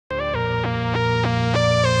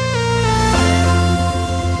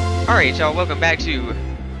Alright, y'all, welcome back to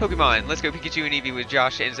Pokemon Let's Go Pikachu and Eevee with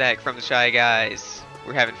Josh and Zach from the Shy Guys.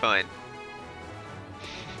 We're having fun.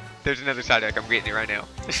 There's another Psyduck, I'm getting it right now.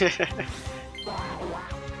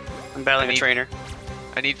 I'm battling a trainer.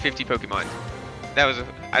 I need 50 Pokemon.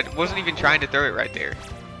 I wasn't even trying to throw it right there.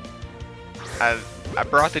 I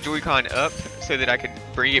brought the Joy-Con up so that I could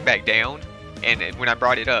bring it back down, and when I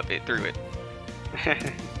brought it up, it threw it.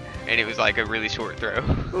 And it was like a really short throw.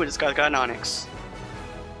 Ooh, this guy's got an Onyx.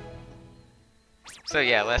 So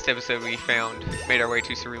yeah, last episode we made our way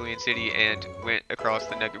to Cerulean City and went across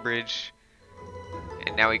the Nugget Bridge.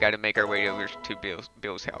 And now we gotta make our way over to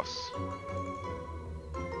Bill's house.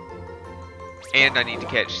 And I need to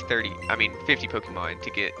catch 50 Pokemon to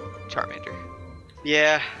get Charmander.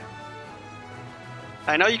 Yeah.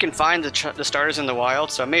 I know you can find the starters in the wild,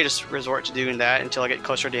 so I may just resort to doing that until I get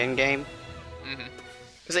closer to endgame.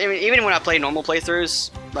 Because even when I play normal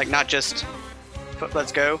playthroughs, like not just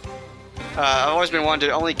Let's Go, I've always been wanting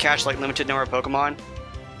to only catch like limited number of Pokemon.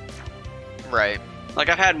 Right. Like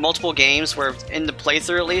I've had multiple games where in the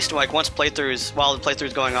playthrough at least, like while the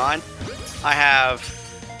playthrough's going on, I have...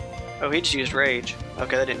 Oh, he just used Rage.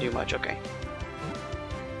 Okay, that didn't do much, okay.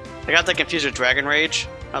 I got that confused with Dragon Rage.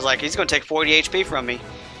 I was like, he's gonna take 40 HP from me.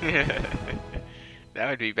 That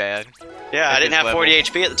would be bad. Yeah, I didn't have 40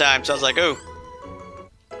 HP at the time, so I was like, oh.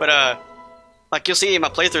 But, like you'll see in my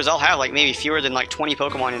playthroughs, I'll have like maybe fewer than like 20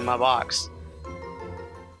 Pokemon in my box.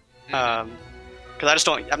 Because I just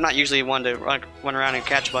don't, I'm not usually one to run around and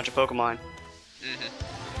catch a bunch of Pokemon.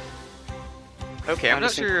 Okay, I'm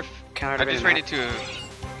not sure if I just ran into a...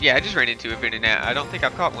 Yeah, I just ran into a Venonat. I don't think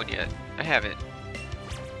I've caught one yet. I haven't.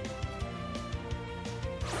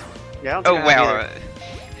 Yeah, I don't oh think wow.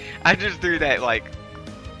 I just threw that like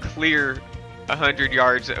clear 100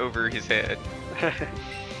 yards over his head.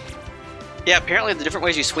 Yeah, apparently the different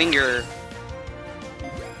ways you swing your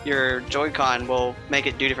Joy-Con will make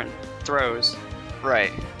it do different throws.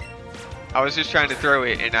 Right. I was just trying to throw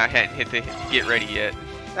it and I hadn't hit the get ready yet.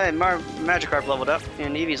 Hey, Magikarp leveled up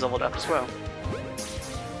and Eevee's leveled up as well.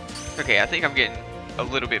 Okay, I think I'm getting a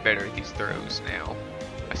little bit better at these throws now.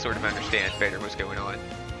 I sort of understand better what's going on.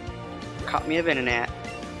 Caught me a Venonat.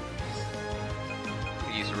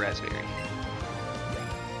 I'll use a Raspberry.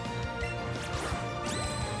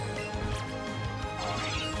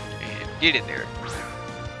 And get in there.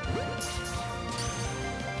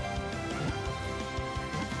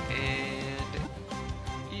 And...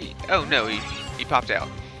 oh no, he popped out.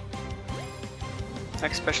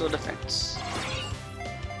 Attack special defense.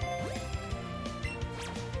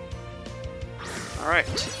 Alright.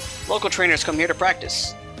 Local trainers come here to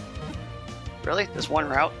practice. Really? This one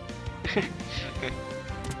route?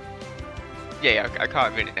 Yeah, I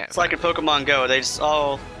caught Venonat. It's like in Pokemon Go, they just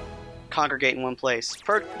all congregate in one place.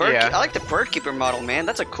 I like the Bird Keeper model, man.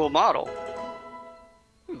 That's a cool model.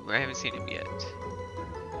 Ooh, I haven't seen him yet.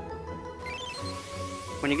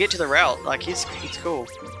 When you get to the route, like he's cool.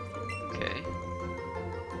 Okay.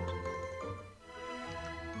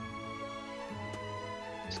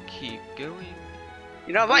 Let's keep going.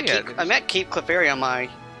 You know, I might keep Clefairy on my...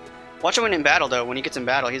 Watch him when in battle, though. When he gets in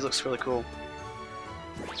battle, he looks really cool.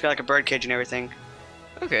 He's got like a bird cage and everything.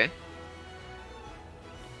 Okay.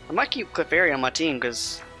 I might keep Clefairy on my team,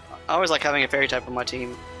 because I always like having a fairy type on my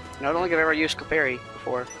team. And I don't think I've ever used Clefairy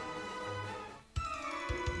before.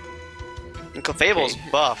 And Clefable's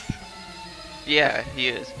buff. Yeah, he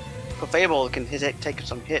is. Clefable can take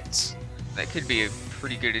some hits. That could be a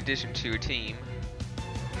pretty good addition to a team.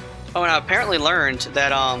 Oh, and I apparently learned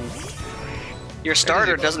that your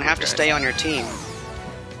starter doesn't have to stay on your team.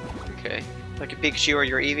 Okay. Like your Pikachu or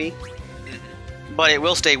your Eevee. But it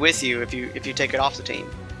will stay with you if you take it off the team.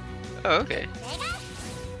 Oh, okay.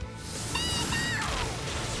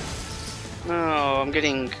 Oh, I'm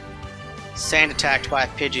getting sand attacked by a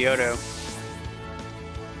Pidgeotto.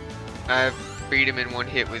 I beat him in one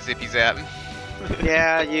hit with Zippy Zap.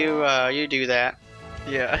 Yeah, you do that.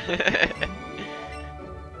 Yeah.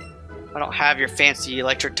 I don't have your fancy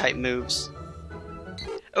electric type moves.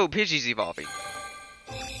 Oh, Pidgey's evolving.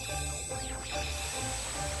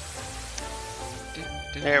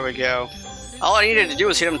 There we go. All I needed to do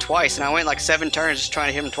was hit him twice, and I went like 7 turns just trying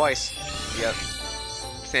to hit him twice. Yep.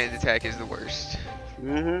 Sand attack is the worst.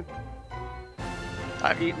 Did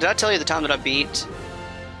I tell you the time that I beat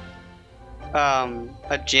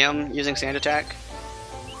a gym using sand attack?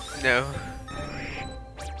 No.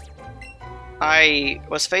 I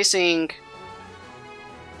was facing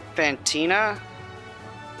Fantina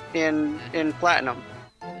in Platinum.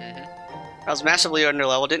 I was massively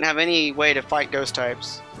underleveled, didn't have any way to fight ghost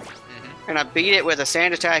types. And I beat it with a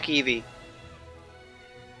sand attack Eevee.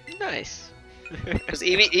 Nice. Because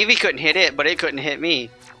Eevee couldn't hit it, but it couldn't hit me.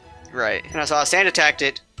 Right. And so I sand attacked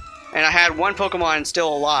it, and I had one Pokemon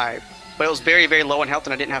still alive, but it was very, very low in health,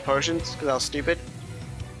 and I didn't have potions because I was stupid.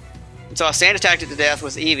 And so I sand attacked it to death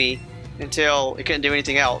with Eevee until it couldn't do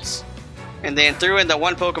anything else, and then threw in the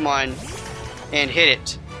one Pokemon and hit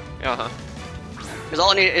it. Because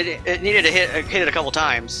all it needed to hit it a couple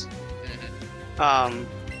times, to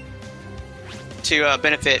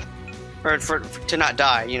benefit, or to not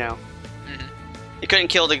die. You know. It couldn't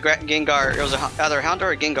kill the Gengar. It was either a Houndour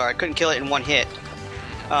or a Gengar. It couldn't kill it in one hit.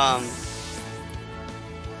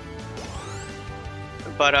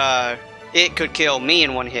 But it could kill me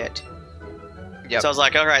in one hit. Yep. So I was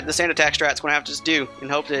like, alright, the sand attack strat's gonna have to just do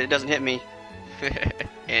and hope that it doesn't hit me.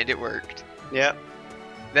 And it worked. Yep.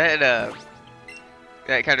 That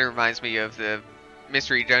kind of reminds me of the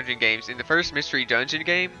Mystery Dungeon games. In the first Mystery Dungeon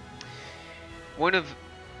game, one of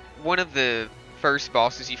the first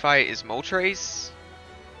bosses you fight is Moltres.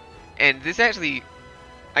 And this actually,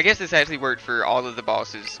 I guess this actually worked for all of the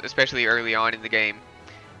bosses, especially early on in the game.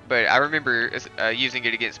 But I remember using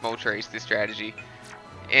it against Moltres, this strategy.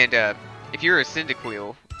 And if you're a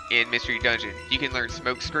Cyndaquil in Mystery Dungeon, you can learn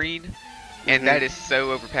Smokescreen, and that is so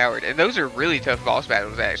overpowered. And those are really tough boss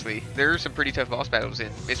battles, actually. There are some pretty tough boss battles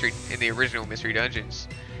in the original Mystery Dungeons.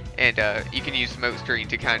 And you can use Smokescreen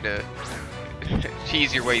to kind of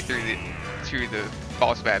cheese your way through the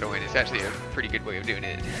boss battle, and it's actually a pretty good way of doing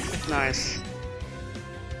it. Nice.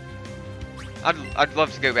 I'd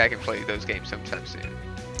love to go back and play those games sometime soon.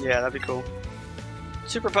 Yeah, that'd be cool.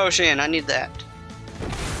 Super Potion, I need that.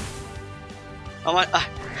 Oh my!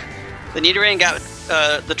 The Nidoran got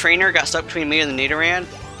the trainer got stuck between me and the Nidoran,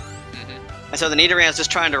 and so the Nidoran's just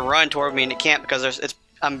trying to run toward me, and it can't because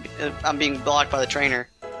I'm being blocked by the trainer.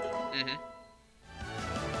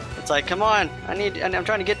 It's like, come on, I'm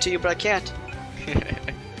trying to get to you, but I can't.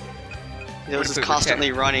 It was just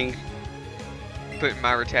constantly running. Putting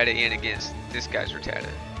my Rattata in against this guy's Rattata.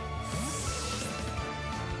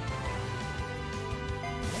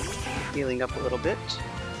 Healing up a little bit.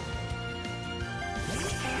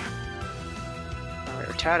 Alright,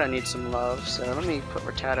 Rattata needs some love, so let me put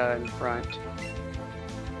Rattata in front.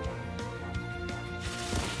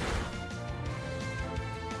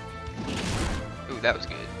 Ooh, that was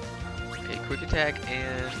good. Okay, quick attack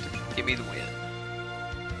and give me the win.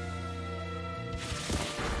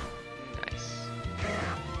 Nice.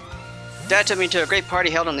 Dad took me to a great party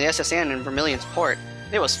held on the SSN in Vermilion's Port.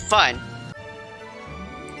 It was fun.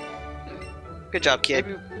 Good job, kid.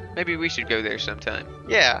 Maybe we should go there sometime.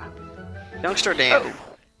 Yeah. Youngster Dan. Oh,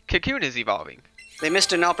 Cocoon is evolving. They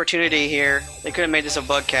missed an opportunity here. They could have made this a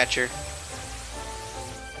bug catcher.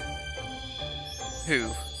 Who?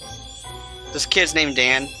 This kid's named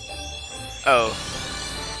Dan. Oh.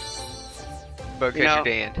 Bug catcher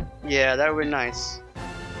Dan. Yeah, that would be nice.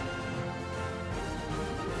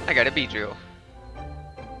 I got a Beedrill.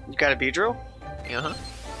 You got a Beedrill? Uh-huh.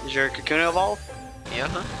 Is your Cocoon evolve?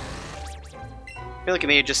 Uh-huh. I feel like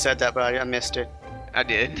me, you just said that, but I missed it. I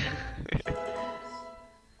did.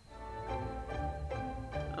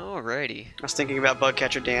 Alrighty. I was thinking about bug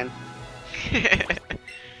catcher Dan. I'm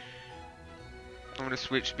gonna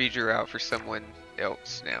switch Beedrill out for someone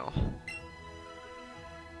else now.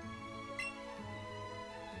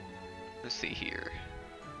 Let's see here.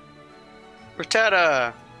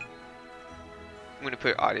 Rattata! I'm gonna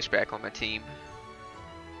put Oddish back on my team.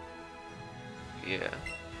 Yeah.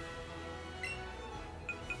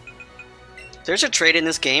 There's a trade in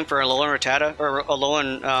this game for a Alolan Rattata, or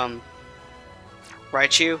Alolan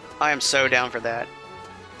Raichu. I am so down for that.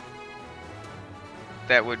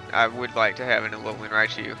 I would like to have an Alolan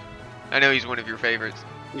Raichu. I know he's one of your favorites.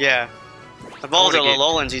 Yeah. Of all the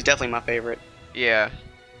Alolans, he's definitely my favorite. Yeah.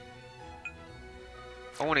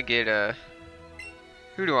 I want to get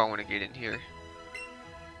who do I want to get in here?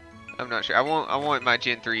 I'm not sure. I want my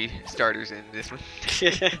Gen 3 starters in this one.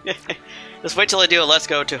 Just wait till I do a Let's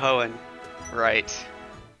Go to Hoenn. Right.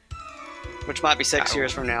 Which might be 6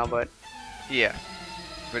 years from now, but... Yeah.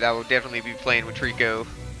 But I will definitely be playing with Trico.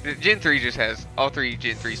 Gen 3 just has... All 3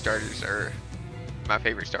 Gen 3 starters are my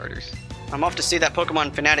favorite starters. I'm off to see that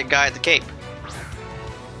Pokemon fanatic guy at the Cape.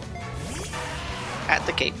 At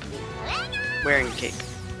the Cape. Wearing the cape.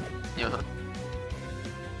 Uh-huh.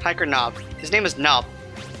 Hiker Knob. His name is Knob.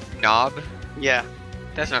 Knob? Yeah.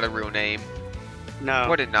 That's not a real name. No.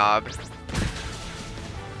 What a knob.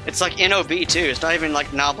 It's like N-O-B too. It's not even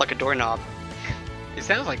like knob like a doorknob. It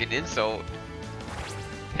sounds like an insult.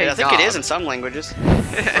 Hey, Yeah, I think knob. it is in some languages.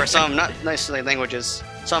 Or some, not necessarily languages.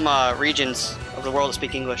 Some regions of the world that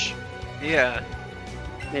speak English. Yeah.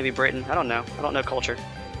 Maybe Britain. I don't know. I don't know culture.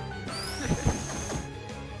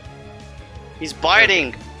 He's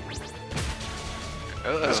biting!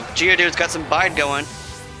 This Geodude's got some bite going.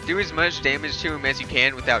 Do as much damage to him as you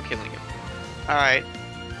can without killing him. Alright.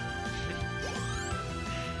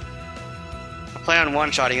 I plan on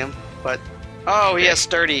one-shotting him, but... Oh, he has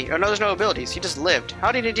sturdy. Oh no, there's no abilities. He just lived.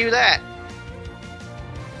 How did he do that?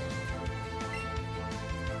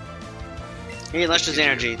 He unleashed his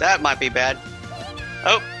energy. That might be bad.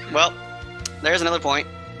 Oh, well, there's another point.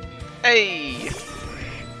 Hey!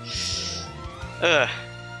 Ugh.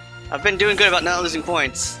 I've been doing good about not losing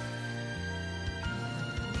points.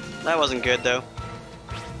 That wasn't good, though.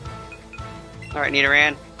 Alright,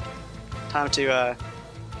 Nidoran. Time to,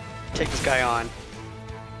 take this guy on.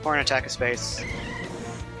 Horn attack his face.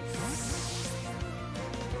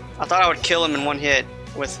 I thought I would kill him in one hit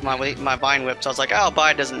with my Vine Whip, so I was like, oh,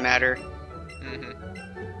 bite doesn't matter.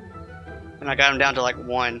 And I got him down to like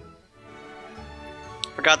 1.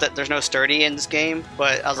 Forgot that there's no sturdy in this game,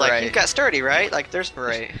 but I was like, he's got sturdy, right? Like, there's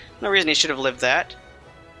no reason he should have lived that.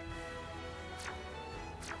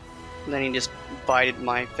 And then he just bited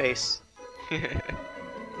my face.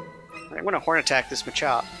 I'm gonna horn attack this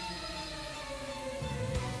Machop.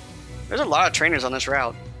 There's a lot of trainers on this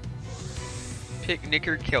route.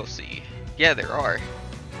 Picnicker Kelsey. Yeah, there are.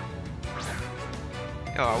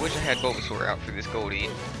 Oh, I wish I had Bulbasaur out for this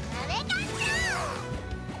Goldeen.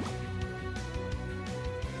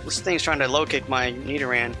 This thing's trying to low kick my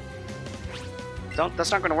Nidoran.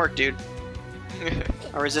 That's not gonna work, dude.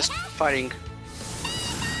 I resist fighting.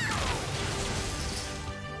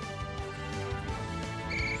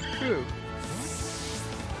 Ooh.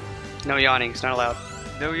 No yawning, it's not allowed.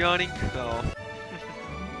 No yawning? No.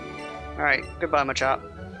 Alright, goodbye, Machop.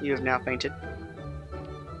 You have now fainted.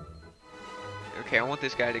 Okay, I want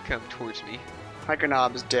this guy to come towards me. Hiker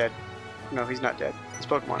Knob is dead. No, he's not dead. His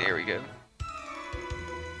Pokemon. There we go.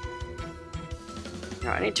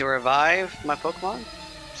 Now, I need to revive my Pokemon.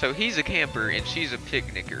 So he's a camper and she's a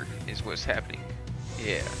picnicker, is what's happening.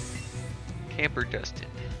 Yeah. Camper Dustin.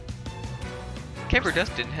 Camper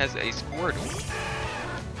Dustin has a Squirtle.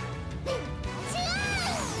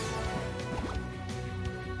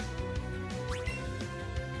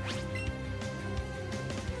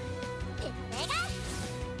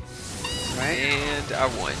 Right. And I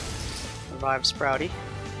won. Revive Sprouty.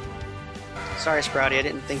 Sorry, Sprouty, I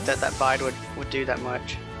didn't think that bite would do that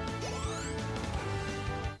much.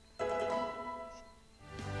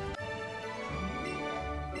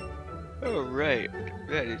 Alright,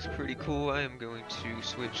 that is pretty cool. I am going to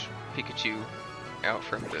switch Pikachu out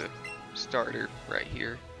from the starter right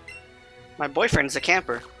here. My boyfriend's a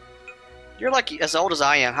camper. You're like as old as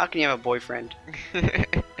I am. How can you have a boyfriend?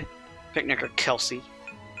 Picnicker Kelsey.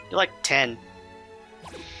 You're like 10.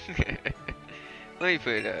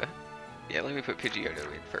 Let me put Pidgeotto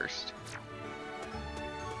in first.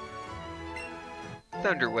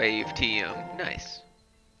 Thunder Wave TM, nice.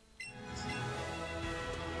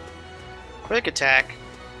 Quick attack.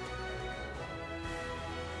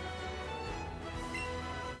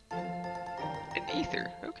 An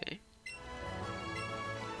Ether, okay.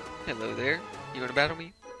 Hello there. You wanna battle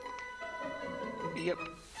me? Yep.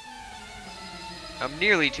 I'm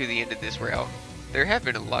nearly to the end of this route. There have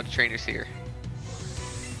been a lot of trainers here.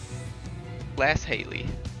 Last Haley.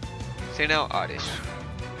 So now Oddish.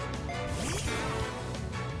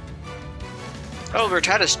 Oh,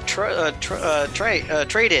 Rattatas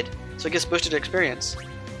traded, so it gets boosted experience.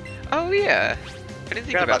 Oh yeah. I didn't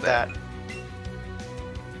think about that.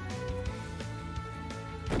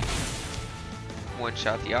 One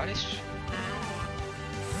shot the Oddish.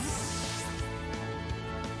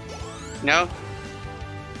 No?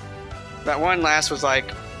 That one last was like,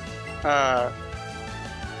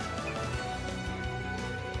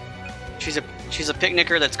 she's a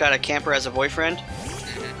picnicker that's got a camper as a boyfriend,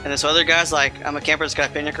 and this other guy's like, I'm a camper that's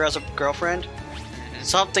got a picnicker as a girlfriend.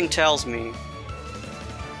 Something tells me.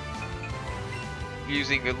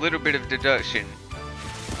 Using a little bit of deduction,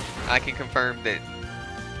 I can confirm that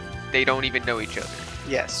they don't even know each other.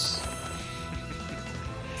 Yes.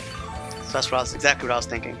 So that's exactly what I was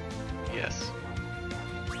thinking. Yes.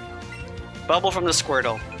 Bubble from the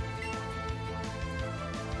Squirtle.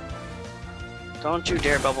 Don't you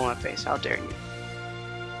dare bubble my face. How dare you?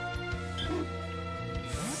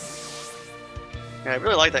 Yeah, I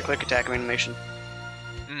really like that quick attack animation.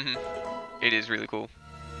 It is really cool.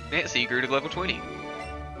 Nancy grew to level 20.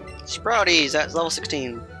 Sprouty's at level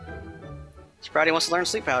 16. Sprouty wants to learn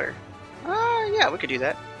Sleep Powder. Yeah, we could do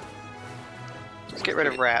that. Let's get rid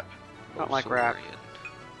of Rap. I don't like Rap.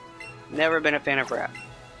 Never been a fan of Rap.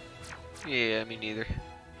 Yeah, me neither.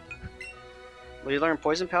 Will you learn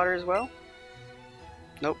Poison Powder as well?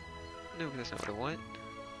 Nope. No, that's not what I want.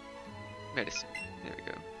 Medicine. There we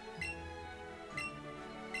go.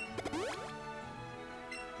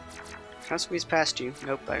 Can I squeeze past you?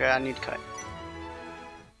 Nope, I need to cut.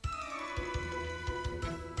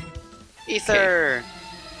 Ether!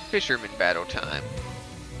 Fisherman battle time.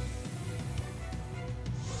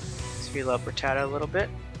 Let's heal up Rattata a little bit.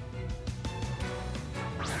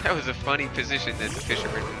 That was a funny position that the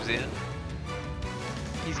fisherman was in.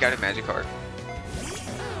 He's got a Magikarp.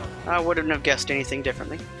 I wouldn't have guessed anything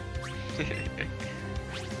differently.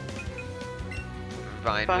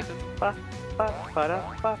 Vine with him.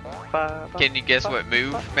 Can you guess what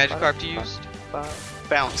move Magikarp used?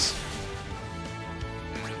 Bounce.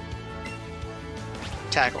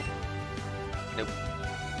 Tackle. Nope.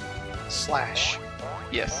 Slash.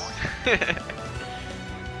 Yes.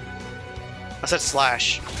 I said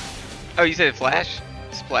slash. Oh, you said flash?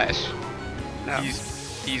 Splash. No.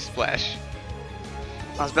 He's splash.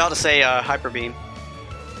 I was about to say hyper beam.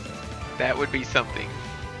 That would be something.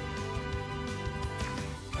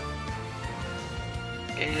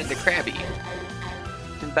 And the Krabby.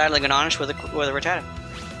 And battling an Onish with a Rattata.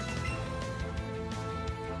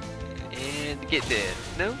 And get dead.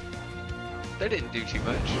 No? That didn't do too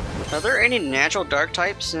much. Are there any natural dark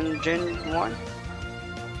types in Gen 1?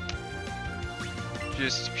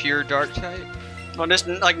 Just pure dark type? Well, just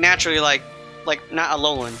like naturally, like not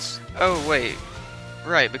Alolan's. Oh, wait.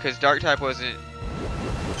 Right, because dark type wasn't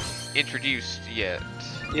introduced yet.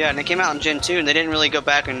 Yeah, and it came out in Gen 2, and they didn't really go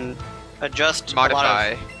back and adjust Modify.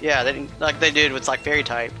 A lot of, yeah, they didn't, like they did with like Fairy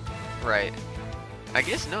type. Right. I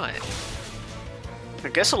guess not. I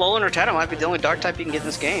guess Alolan Rattata might be the only dark type you can get in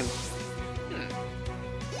this game.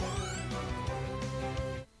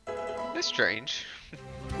 That's strange.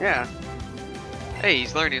 Yeah. Hey,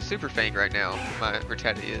 he's learning Super Fang right now. My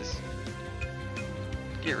Rattata is.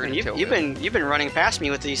 Get rid And of you've been running past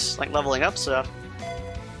me with these like leveling up stuff.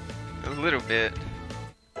 A little bit.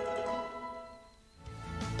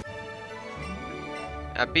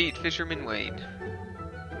 I beat Fisherman Wayne.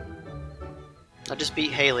 I just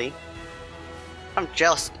beat Haley. I'm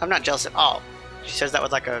jealous. I'm not jealous at all. She says that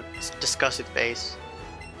with like a disgusted face.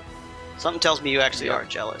 Something tells me you actually are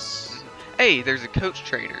jealous. Hey, there's a coach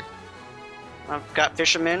trainer. I've got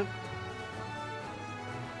Fisherman.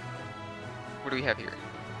 What do we have here?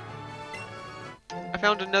 I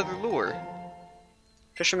found another lure.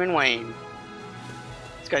 Fisherman Wayne.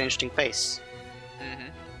 He's got an interesting face.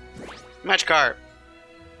 Mm-hmm. Magikarp.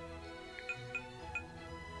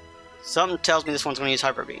 Something tells me this one's going to use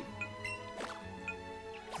Hyper Beam.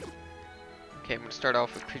 Okay, I'm going to start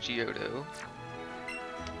off with Pidgeotto.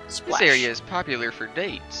 Splash. This area is popular for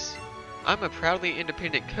dates. I'm a proudly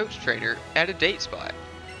independent coach trainer at a date spot.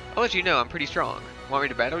 I'll let you know I'm pretty strong. Want me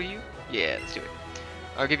to battle you? Yeah, let's do it.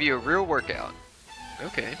 I'll give you a real workout.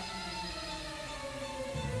 Okay.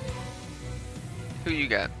 Who you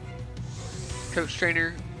got? Coach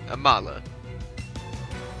trainer, Amala.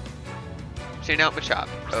 Send out Machop.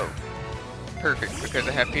 Oh. Perfect, because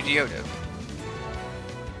I have Pidgeotto.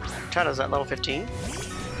 Rattata's at level 15.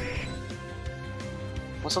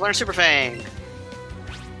 Wants to learn Super Fang.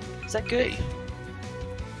 Is that good? Hey.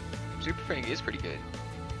 Super Fang is pretty good.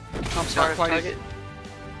 Trumps Not hard quite target.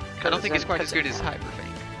 I don't think it's quite as good as Hyper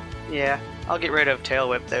Fang. Yeah, I'll get rid of Tail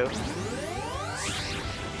Whip though.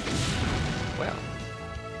 Wow.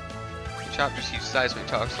 Chop just used Seismic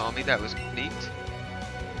Toss on me, that was neat.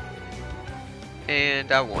 And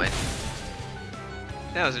I won.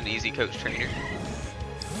 That was an easy coach trainer.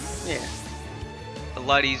 Yeah. A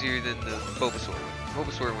lot easier than the Bulbasaur one.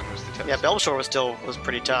 Bulbasaur one was the toughest. Yeah, Bulbasaur was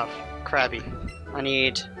pretty tough. Krabby.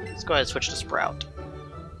 Let's go ahead and switch to Sprout.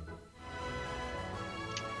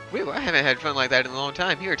 Wait, I haven't had fun like that in a long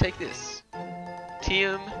time. Here, take this.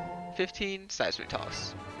 TM15 Seismic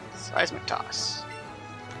Toss. Seismic Toss.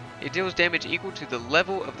 It deals damage equal to the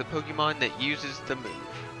level of the Pokemon that uses the move.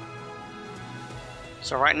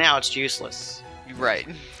 So right now it's useless. You're right.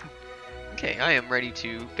 Okay, I am ready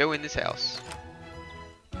to go in this house.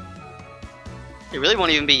 It really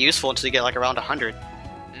won't even be useful until you get like around 100.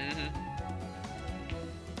 Mm-hmm.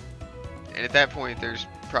 And at that point, there's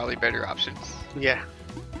probably better options. Yeah.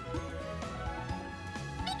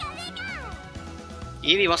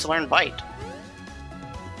 Eevee wants to learn Bite.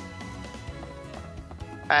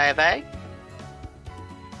 Bye.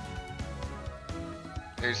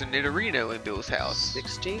 There's a Nidorino in Bill's house.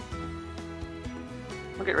 60.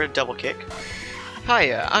 I'll get rid of Double Kick.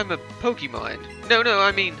 Hiya, I'm a Pokemon. No,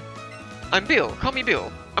 I mean, I'm Bill. Call me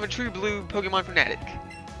Bill. I'm a true blue Pokemon fanatic.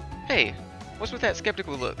 Hey, what's with that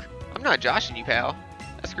skeptical look? I'm not joshing you, pal.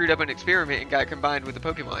 I screwed up an experiment and got combined with a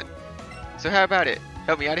Pokemon. So how about it?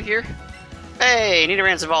 Help me out of here? Hey,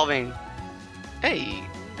 Nidorann's evolving. Hey,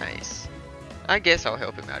 nice. I guess I'll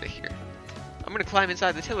help him out of here. I'm gonna climb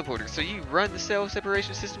inside the teleporter, so you run the cell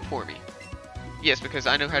separation system for me. Yes, because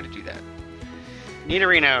I know how to do that.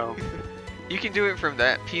 Nidorino. You can do it from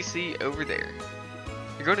that PC over there.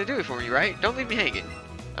 You're gonna do it for me, right? Don't leave me hanging.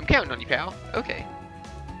 I'm counting on you, pal. Okay.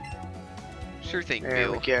 Sure thing, There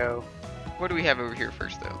Bill. we go. What do we have over here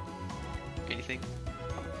first, though? Anything?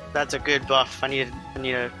 That's a good buff. I need a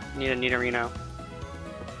Nidorino.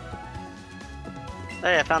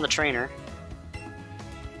 Hey, I found the trainer.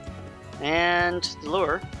 And the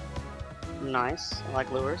lure. Nice. I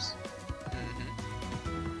like lures.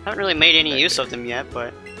 Haven't really made any use of them yet,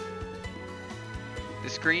 but... The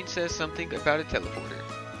screen says something about a teleporter.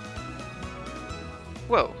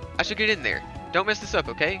 Whoa, I should get in there. Don't mess this up,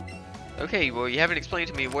 okay? Okay, well, you haven't explained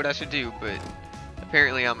to me what I should do, but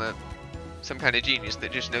apparently I'm some kind of genius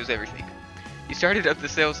that just knows everything. You started up the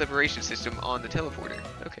cell separation system on the teleporter.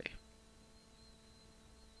 Okay.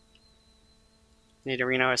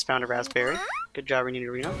 Nidorino has found a raspberry. Good job,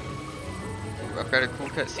 Nidorino. Ooh, I've got a cool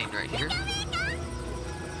cutscene right here.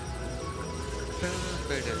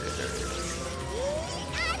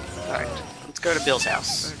 Alright, let's go to Bill's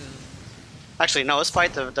house. Actually, no, let's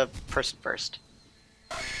fight the person first.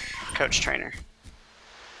 Coach trainer.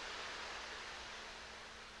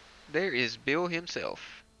 There is Bill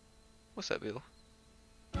himself. What's up, Bill?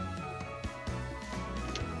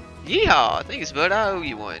 Yeehaw! Thanks, bud. I owe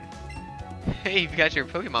you one. Hey, you've got your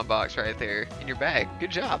Pokemon box right there in your bag.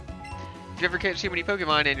 Good job. If you ever catch too many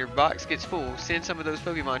Pokemon and your box gets full, send some of those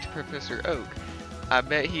Pokemon to Professor Oak. I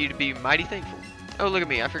bet he'd be mighty thankful. Oh, look at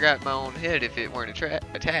me. I forgot my own head if it weren't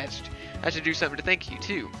attached. I should do something to thank you,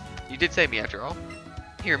 too. You did save me, after all.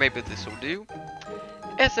 Here, maybe this will do.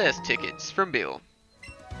 SS tickets from Bill.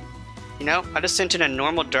 You know, I just sent in a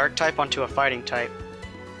normal dark type onto a fighting type.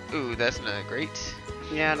 Ooh, that's not great.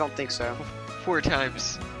 Yeah, I don't think so. 4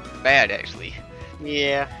 times bad, actually.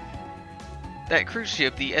 Yeah. That cruise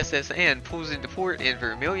ship, the SS Anne, pulls into port in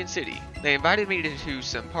Vermilion City. They invited me to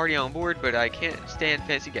some party on board, but I can't stand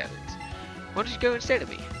fancy gatherings. Why don't you go instead of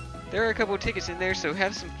me? There are a couple of tickets in there, so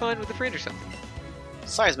have some fun with a friend or something.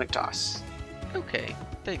 Seismic toss. Okay,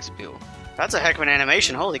 thanks, Bill. That's a heck of an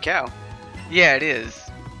animation, holy cow. Yeah, it is.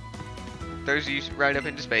 Throws you right up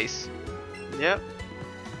into space. Yep.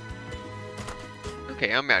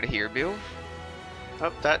 Okay, I'm out of here, Bill.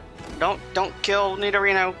 Oh, that... Don't kill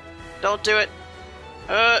Nidorino. Don't do it.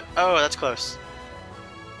 Oh, that's close.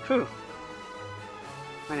 Whew.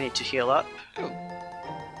 I need to heal up. Oh.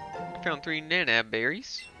 Found 3 Nanab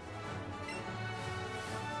berries.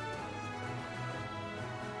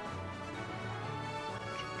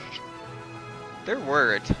 There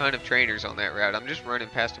were a ton of trainers on that route. I'm just running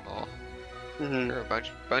past them all. There are a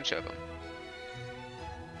bunch of them.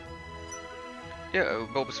 Uh-oh,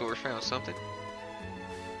 Bulbasaur found something.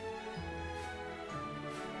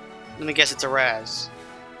 Let me guess it's a Raz.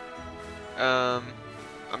 I'm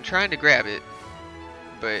trying to grab it,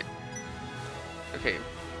 but... Okay.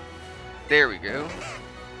 There we go.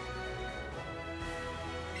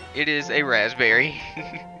 It is a raspberry.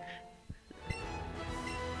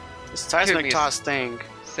 This seismic toss thing.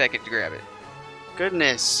 Second to grab it.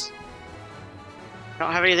 Goodness. I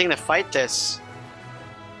don't have anything to fight this.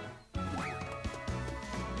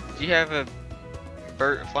 Do you have a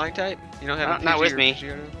bird flying type? You don't have a not Pidgey with or me.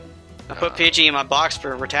 Pidgeotto? I put Pidgey in my box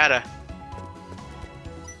for Rattata.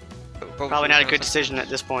 Probably not a good decision at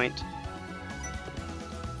this point.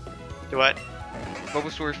 Do what?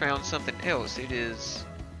 Bulbasaur found something else. It is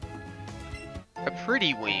a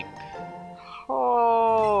pretty wing.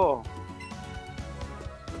 Oh!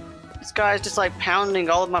 This guy's just like pounding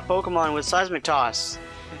all of my Pokemon with Seismic Toss.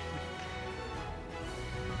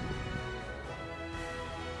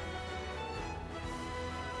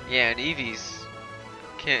 Yeah, and Eevee's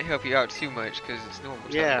can't help you out too much because it's normal.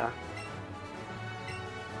 Yeah.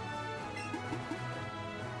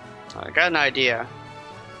 I got an idea.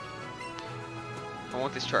 I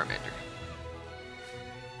want this Charmander.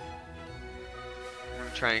 I'm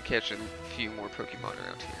gonna try and catch a few more Pokemon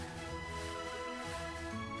around here.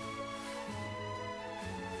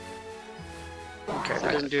 Okay,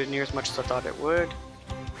 that doesn't do near as much as I thought it would.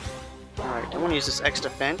 Alright, I'm gonna use this X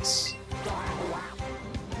defense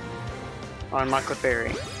on my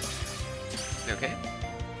Clefairy. Okay.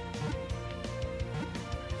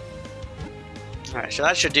 Alright, so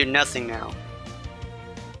that should do nothing now.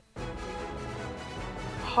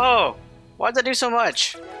 Oh! Why'd that do so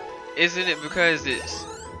much? Isn't it because it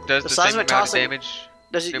does the same seismic amount of tossing- damage?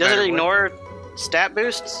 Does it no matter what? ignore stat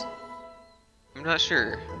boosts? I'm not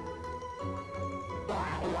sure.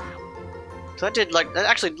 So that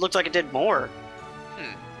actually looked like it did more.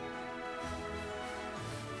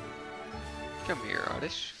 Come here,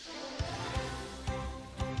 Oddish.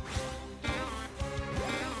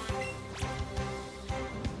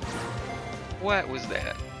 What was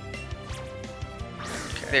that?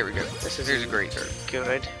 Okay. There we go. There's a great turtle.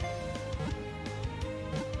 Good.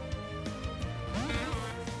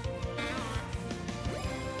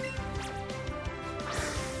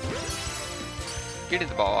 Get in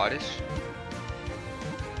the ball, Oddish.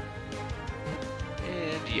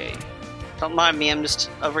 And yay. Don't mind me, I'm just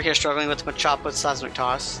over here struggling with my chop with seismic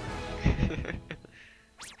toss.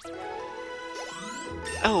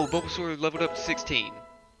 Oh, Bulbasaur leveled up to 16.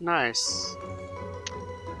 Nice.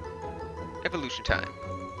 Evolution time.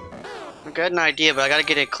 I got an idea, but I gotta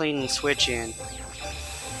get a clean switch in.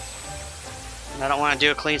 And I don't want to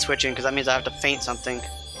do a clean switch in because that means I have to feint something.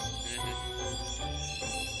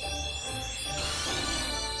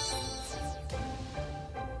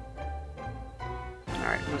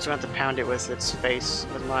 Alright, I'm just gonna have to pound it with its face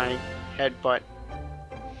with my headbutt.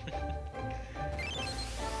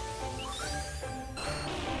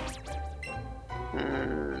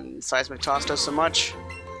 Seismic toss does so much.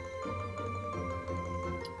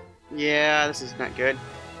 Yeah, this is not good.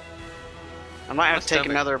 I might have to take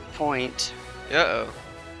another point. Uh-oh.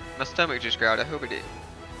 My stomach just growled. I hope it didn't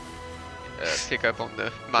pick up on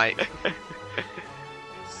the mic.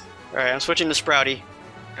 Alright, I'm switching to Sprouty.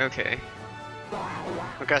 Okay.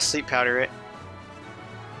 I gotta sleep powder it.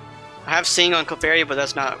 I have Sing on Clefairy, but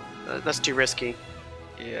that's not... that's too risky.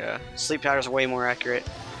 Yeah. Sleep powder's way more accurate.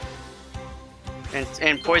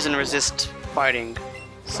 And poison resist fighting,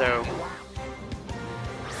 so...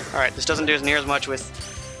 Alright, this doesn't do as near as much with...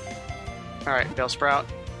 Alright, Bellsprout.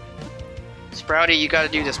 Sprouty, you gotta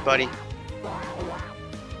do this, buddy.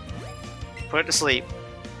 Put it to sleep.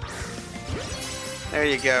 There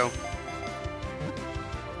you go.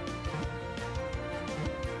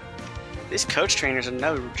 These coach trainers are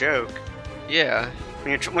no joke. Yeah.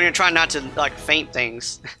 When you're trying not to, like, feint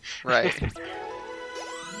things. Right.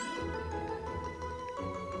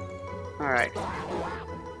 Alright.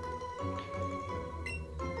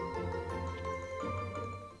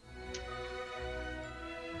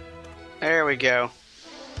 There we go.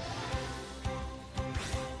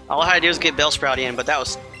 All I had to do was get Bellsprout in, but that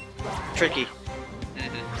was tricky.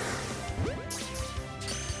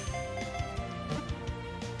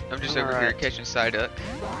 I'm just over here catching Psyduck.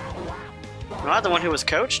 I'm not the one who was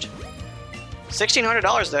coached.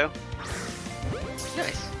 $1,600 though.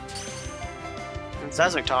 Nice. And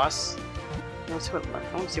Seismic Toss. I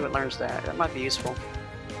want to see what learns that. That might be useful.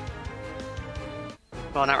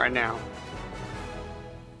 Well, not right now.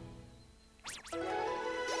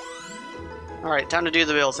 Alright, time to do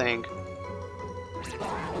the bill thing.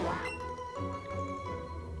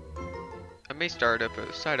 I may start up a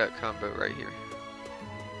Psyduck combo right here.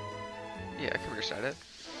 Yeah, come here, Psyduck.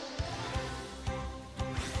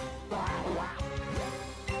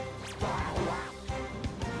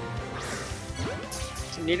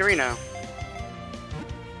 Nidorino.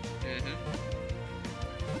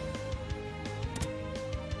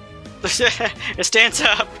 It stands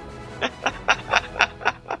up.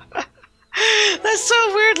 That's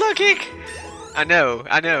so weird looking. I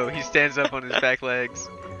know. He stands up on his back legs.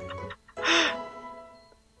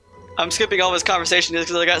 I'm skipping all this conversation just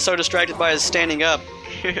because I got so distracted by his standing up.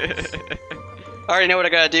 I already know what I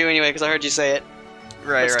gotta do anyway because I heard you say it.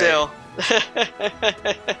 Right, but still.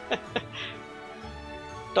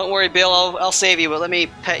 Don't worry, Bill. I'll save you, but let me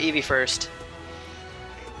pet Eevee first.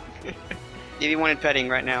 Eevee wanted petting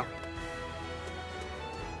right now.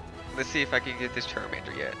 Let's see if I can get this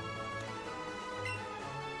Charmander yet.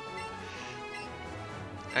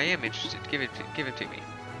 I am interested. Give it to me.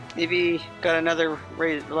 Eevee got another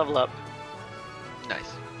level up.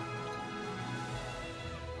 Nice.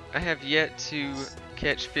 I have yet to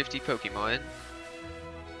catch 50 Pokemon.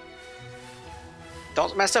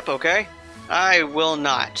 Don't mess up, okay? I will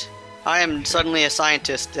not. I am suddenly a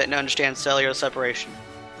scientist that understands cellular separation.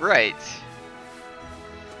 Right.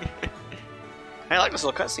 I like this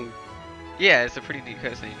little cutscene. Yeah, it's a pretty neat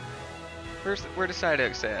cutscene. Where the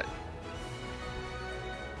Psyducks at?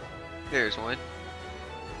 There's one.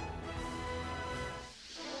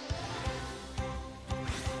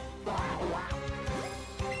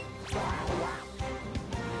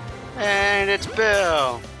 And it's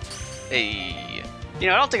Bill. Hey. You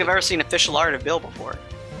know, I don't think I've ever seen official art of Bill before.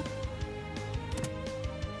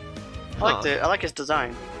 I like his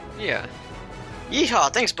design. Yeah.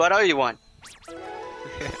 Yeehaw! Thanks, bud. I owe you one.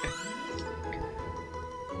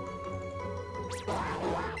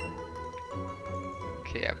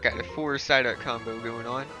 Okay, I've got a 4 Psyduck combo going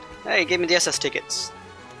on. Hey, he gave me the SS tickets.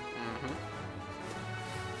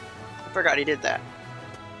 I forgot he did that.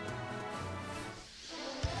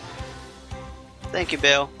 Thank you,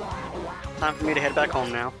 Bill. Time for me to head back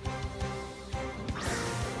home now.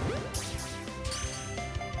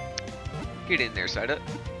 Get in there, side up.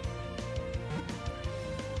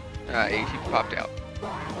 He popped out.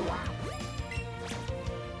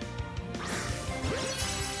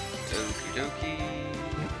 Okie dokie.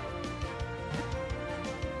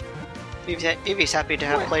 Eevee's happy to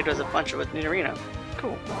have played with a bunch with Nidorino.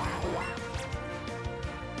 Cool.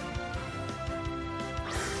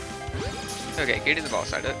 Okay, get in the ball,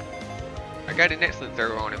 side up. I got an excellent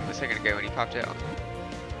throw on him a second ago and he popped out.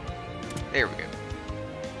 There we go.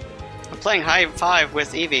 I'm playing high five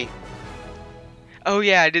with Eevee. Oh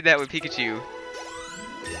yeah, I did that with Pikachu.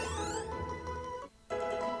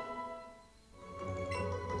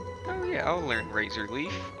 Oh yeah, I'll learn Razor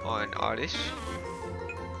Leaf on Oddish.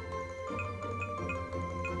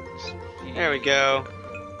 There we go.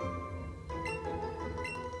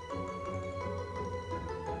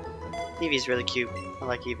 Eevee's really cute. I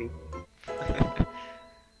like Eevee.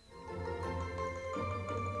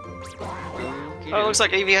 Oh, it looks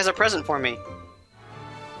like Eevee has a present for me.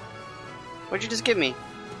 What'd you just give me?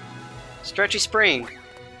 Stretchy Spring.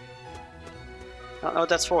 I don't know what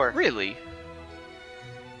that's for. Really?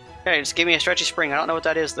 Okay, just give me a Stretchy Spring. I don't know what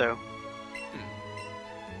that is, though.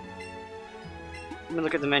 Let me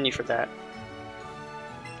look at the menu for that.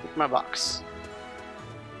 Look at my box.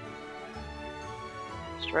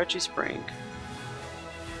 Stretchy Spring.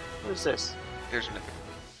 What is this? There's nothing.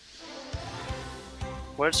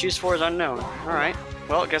 What it's used for is unknown. Alright.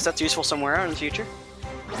 Well, I guess that's useful somewhere in the future.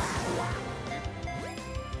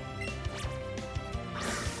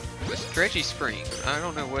 The Stretchy Springs. I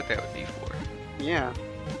don't know what that would be for. Yeah.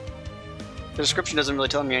 The description doesn't really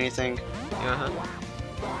tell me anything. Uh-huh.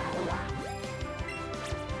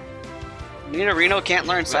 Nidorino can't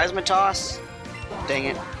learn Seismitoss? Dang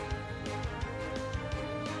it.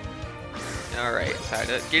 Alright,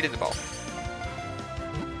 side up. Get in the ball.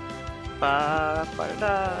 Ba, ba,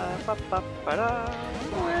 da, ba, ba, ba, da.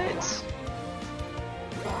 What?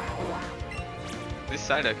 This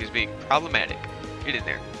Psyduck is being problematic. Get in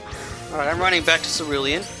there. Alright, I'm running back to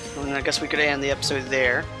Cerulean. And I guess we could end the episode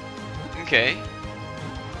there. Okay.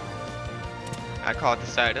 I caught the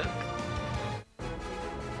Psyduck.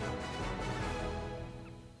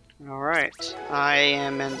 Alright, I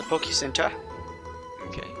am in the Poke Center.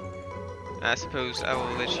 Okay. I suppose I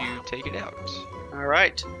will let you take it out.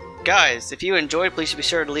 Alright. Guys, if you enjoyed, please be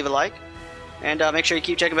sure to leave a like. And make sure you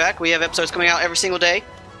keep checking back. We have episodes coming out every single day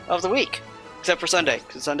of the week. Except for Sunday,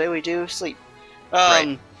 because Sunday we do sleep.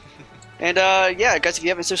 Right. And yeah, guys, if you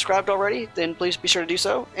haven't subscribed already, then please be sure to do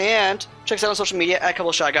so. And check us out on social media at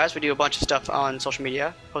Couple of Shy Guys. We do a bunch of stuff on social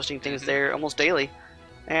media, posting things there almost daily.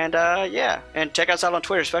 And yeah, and check us out on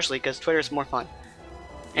Twitter especially, because Twitter is more fun.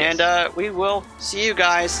 Yes. And we will see you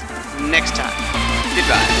guys next time.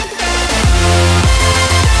 Goodbye.